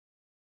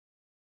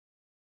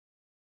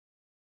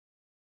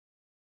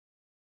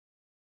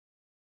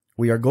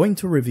We are going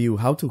to review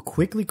how to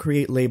quickly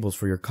create labels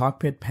for your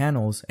cockpit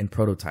panels and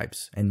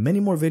prototypes, and many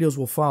more videos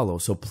will follow,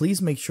 so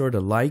please make sure to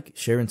like,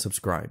 share, and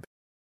subscribe.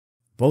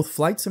 Both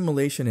flight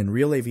simulation and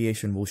real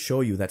aviation will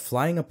show you that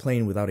flying a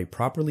plane without a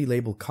properly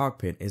labeled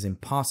cockpit is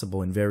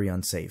impossible and very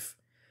unsafe.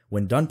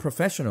 When done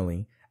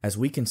professionally, as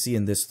we can see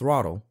in this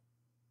throttle,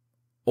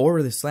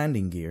 or this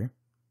landing gear,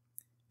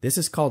 this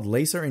is called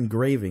laser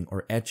engraving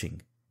or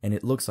etching, and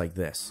it looks like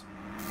this.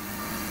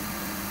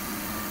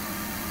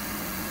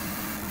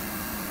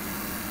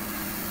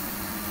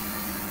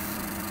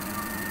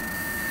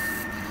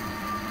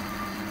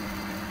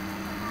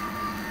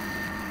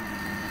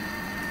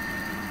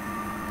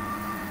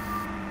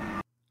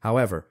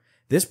 However,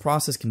 this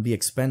process can be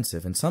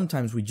expensive, and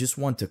sometimes we just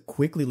want to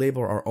quickly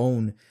label our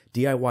own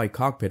DIY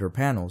cockpit or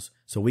panels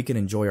so we can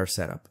enjoy our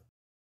setup.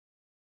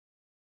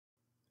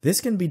 This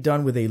can be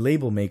done with a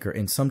label maker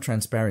and some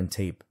transparent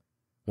tape.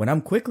 When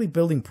I'm quickly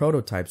building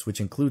prototypes,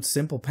 which includes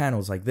simple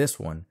panels like this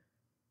one,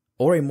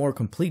 or a more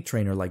complete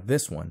trainer like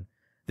this one,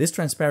 this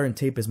transparent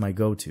tape is my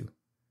go-to.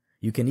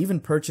 You can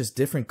even purchase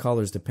different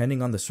colors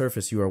depending on the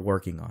surface you are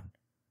working on.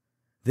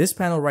 This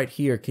panel right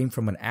here came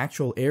from an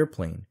actual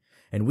airplane,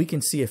 and we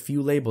can see a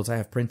few labels I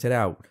have printed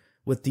out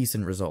with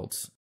decent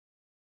results.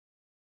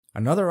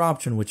 Another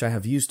option which I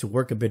have used to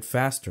work a bit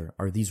faster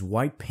are these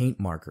white paint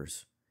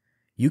markers.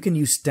 You can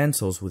use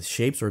stencils with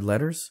shapes or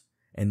letters,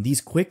 and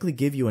these quickly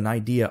give you an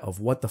idea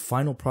of what the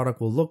final product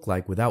will look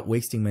like without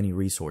wasting many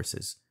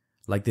resources,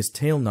 like this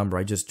tail number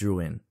I just drew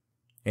in.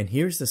 And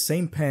here's the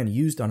same pen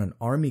used on an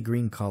army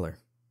green color.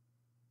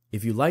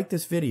 If you like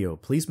this video,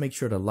 please make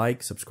sure to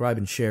like, subscribe,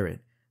 and share it.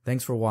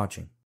 Thanks for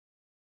watching.